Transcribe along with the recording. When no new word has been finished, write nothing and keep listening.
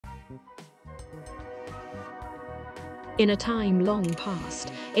In a time long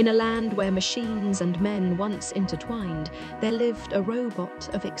past, in a land where machines and men once intertwined, there lived a robot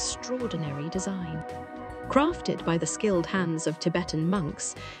of extraordinary design. Crafted by the skilled hands of Tibetan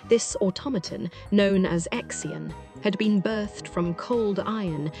monks, this automaton, known as Xian, had been birthed from cold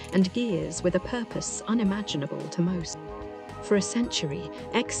iron and gears with a purpose unimaginable to most. For a century,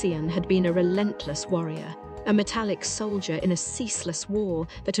 Xian had been a relentless warrior, a metallic soldier in a ceaseless war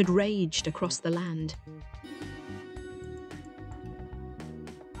that had raged across the land.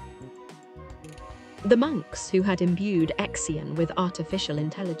 The monks who had imbued Xian with artificial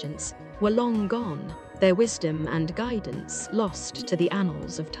intelligence were long gone, their wisdom and guidance lost to the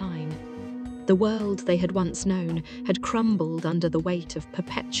annals of time. The world they had once known had crumbled under the weight of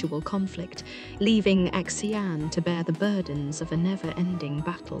perpetual conflict, leaving Xian to bear the burdens of a never-ending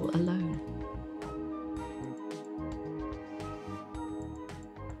battle alone.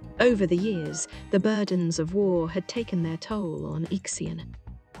 Over the years, the burdens of war had taken their toll on Xian.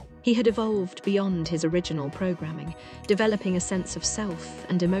 He had evolved beyond his original programming, developing a sense of self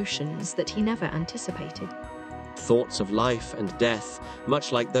and emotions that he never anticipated. Thoughts of life and death,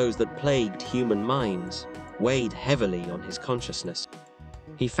 much like those that plagued human minds, weighed heavily on his consciousness.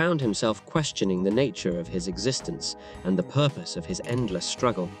 He found himself questioning the nature of his existence and the purpose of his endless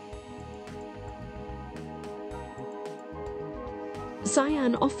struggle.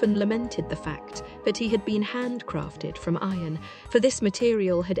 Xian often lamented the fact that he had been handcrafted from iron, for this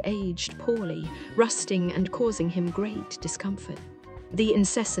material had aged poorly, rusting and causing him great discomfort. The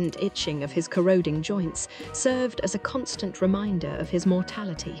incessant itching of his corroding joints served as a constant reminder of his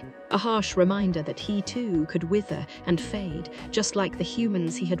mortality, a harsh reminder that he too could wither and fade, just like the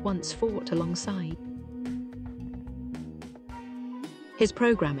humans he had once fought alongside. His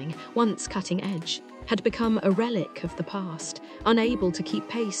programming, once cutting edge, had become a relic of the past, unable to keep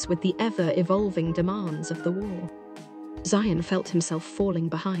pace with the ever-evolving demands of the war. Xian felt himself falling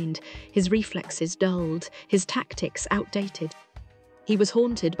behind, his reflexes dulled, his tactics outdated. He was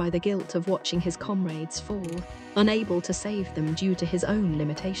haunted by the guilt of watching his comrades fall, unable to save them due to his own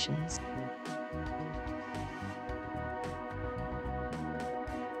limitations.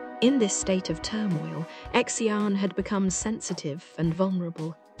 In this state of turmoil, Xian had become sensitive and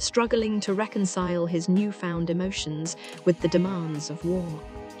vulnerable, struggling to reconcile his newfound emotions with the demands of war.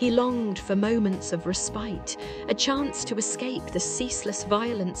 He longed for moments of respite, a chance to escape the ceaseless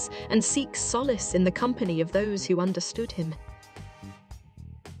violence and seek solace in the company of those who understood him.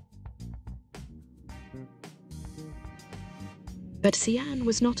 But Xian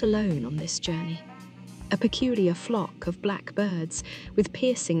was not alone on this journey. A peculiar flock of black birds with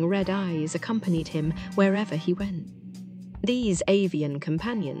piercing red eyes accompanied him wherever he went. These avian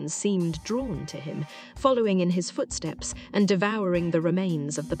companions seemed drawn to him, following in his footsteps and devouring the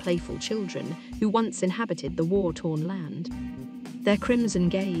remains of the playful children who once inhabited the war-torn land. Their crimson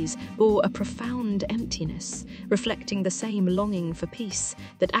gaze bore a profound emptiness, reflecting the same longing for peace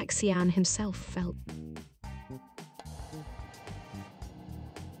that Xian himself felt.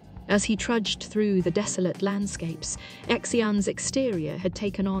 As he trudged through the desolate landscapes, Xian's exterior had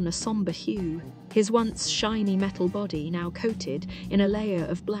taken on a somber hue, his once shiny metal body now coated in a layer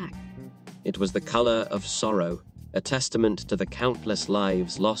of black. It was the color of sorrow, a testament to the countless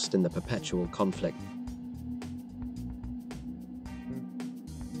lives lost in the perpetual conflict.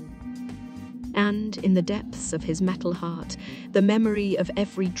 And in the depths of his metal heart, the memory of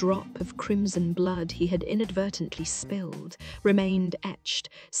every drop of crimson blood he had inadvertently spilled remained etched,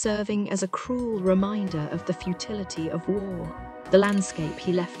 serving as a cruel reminder of the futility of war. The landscape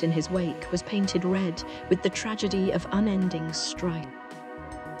he left in his wake was painted red with the tragedy of unending strife.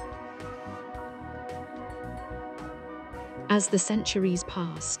 As the centuries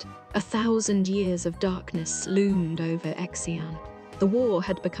passed, 1,000 years of darkness loomed over Xian. The war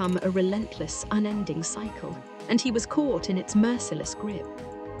had become a relentless, unending cycle, and he was caught in its merciless grip.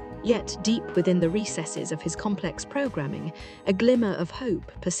 Yet deep within the recesses of his complex programming, a glimmer of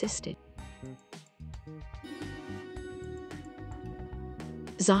hope persisted.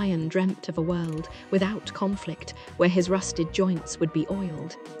 Xian dreamt of a world without conflict, where his rusted joints would be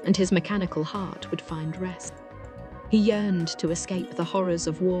oiled, and his mechanical heart would find rest. He yearned to escape the horrors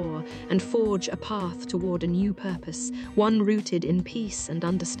of war and forge a path toward a new purpose, one rooted in peace and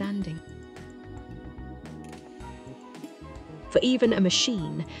understanding. For even a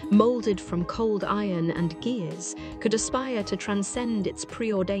machine, molded from cold iron and gears, could aspire to transcend its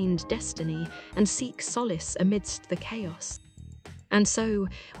preordained destiny and seek solace amidst the chaos. And so,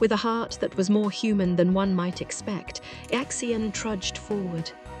 with a heart that was more human than one might expect, Xian trudged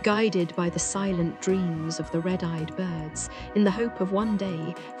forward, guided by the silent dreams of the red-eyed birds, in the hope of one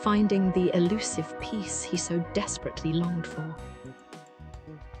day finding the elusive peace he so desperately longed for.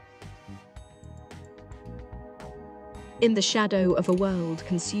 In the shadow of a world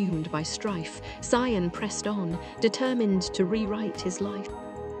consumed by strife, Xian pressed on, determined to rewrite his life.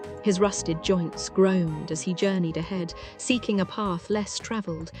 His rusted joints groaned as he journeyed ahead, seeking a path less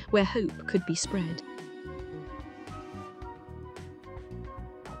traveled, where hope could be spread.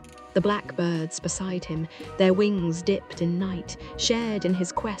 The blackbirds beside him, their wings dipped in night, shared in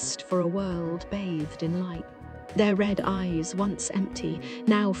his quest for a world bathed in light. Their red eyes, once empty,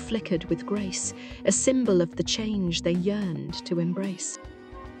 now flickered with grace, a symbol of the change they yearned to embrace.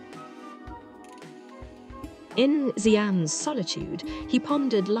 In Xian's solitude, he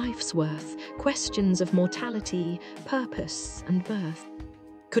pondered life's worth, questions of mortality, purpose, and birth.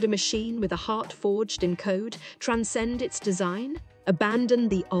 Could a machine with a heart forged in code transcend its design, abandon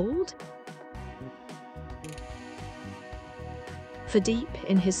the old? For deep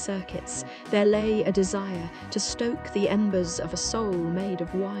in his circuits, there lay a desire to stoke the embers of a soul made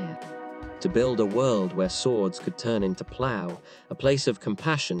of wire. To build a world where swords could turn into plough, a place of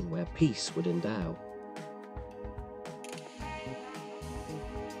compassion where peace would endow.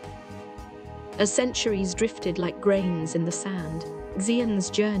 As centuries drifted like grains in the sand, Xian's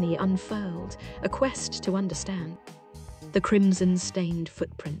journey unfurled, a quest to understand. The crimson-stained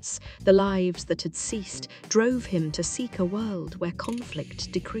footprints, the lives that had ceased, drove him to seek a world where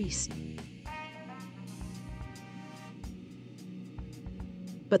conflict decreased.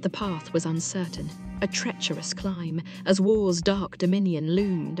 But the path was uncertain, a treacherous climb, as war's dark dominion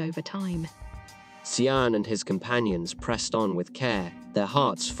loomed over time. Xian and his companions pressed on with care, their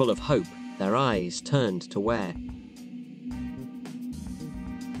hearts full of hope, their eyes turned to where.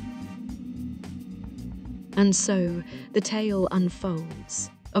 And so, the tale unfolds,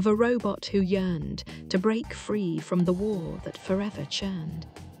 of a robot who yearned to break free from the war that forever churned,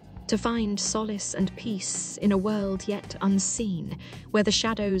 to find solace and peace in a world yet unseen, where the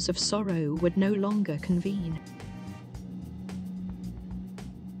shadows of sorrow would no longer convene.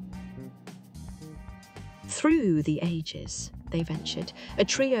 Through the ages, they ventured, a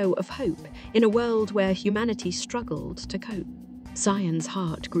trio of hope, in a world where humanity struggled to cope. Xian's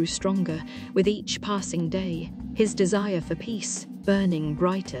heart grew stronger with each passing day, his desire for peace burning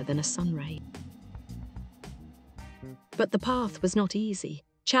brighter than a sunray. But the path was not easy,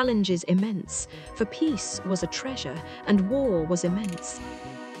 challenges immense, for peace was a treasure and war was immense.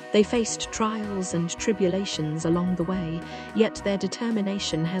 They faced trials and tribulations along the way, yet their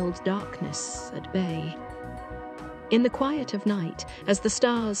determination held darkness at bay. In the quiet of night, as the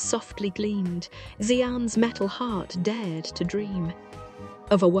stars softly gleamed, Xian's metal heart dared to dream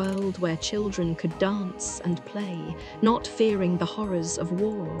of a world where children could dance and play, not fearing the horrors of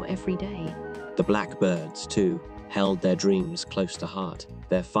war every day. The blackbirds, too, held their dreams close to heart,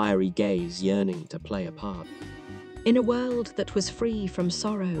 their fiery gaze yearning to play a part. In a world that was free from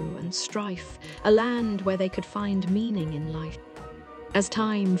sorrow and strife, a land where they could find meaning in life. As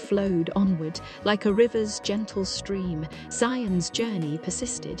time flowed onward, like a river's gentle stream, Xian's journey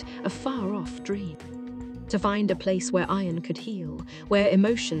persisted, a far-off dream. To find a place where iron could heal, where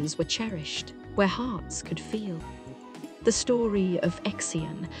emotions were cherished, where hearts could feel. The story of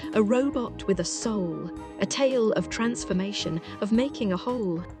Xian, a robot with a soul, a tale of transformation, of making a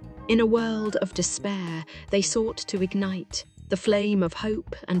whole. In a world of despair, they sought to ignite the flame of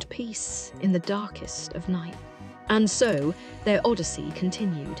hope and peace in the darkest of night. And so, their odyssey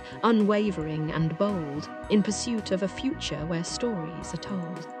continued, unwavering and bold, in pursuit of a future where stories are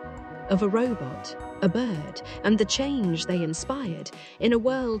told. Of a robot, a bird, and the change they inspired, in a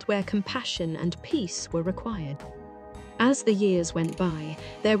world where compassion and peace were required. As the years went by,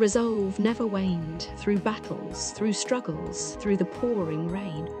 their resolve never waned, through battles, through struggles, through the pouring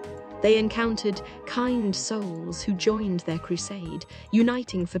rain. They encountered kind souls who joined their crusade,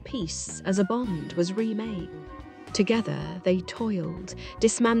 uniting for peace as a bond was remade. Together they toiled,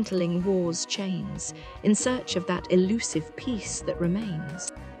 dismantling war's chains, in search of that elusive peace that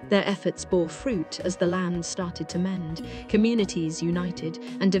remains. Their efforts bore fruit as the land started to mend, communities united,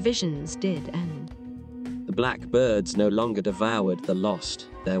 and divisions did end. The blackbirds no longer devoured the lost,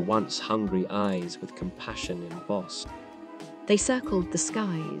 their once hungry eyes with compassion embossed. They circled the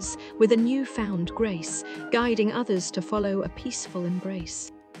skies with a newfound grace, guiding others to follow a peaceful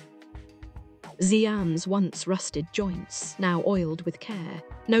embrace. Xian's once rusted joints, now oiled with care,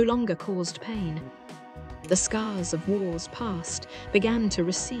 no longer caused pain. The scars of wars past began to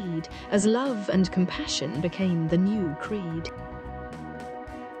recede as love and compassion became the new creed.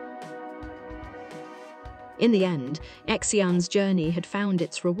 In the end, Xian's journey had found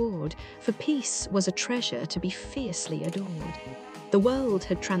its reward, for peace was a treasure to be fiercely adored. The world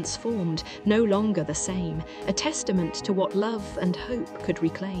had transformed, no longer the same, a testament to what love and hope could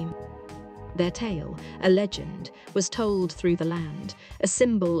reclaim. Their tale, a legend, was told through the land, a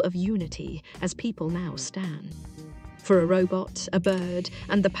symbol of unity as people now stand. For a robot, a bird,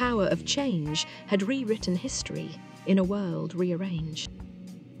 and the power of change had rewritten history in a world rearranged.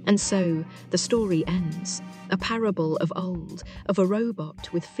 And so the story ends, a parable of old, of a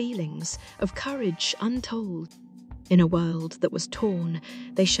robot with feelings, of courage untold. In a world that was torn,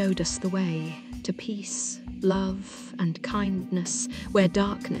 they showed us the way to peace, love, and kindness, where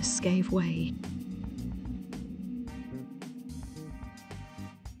darkness gave way.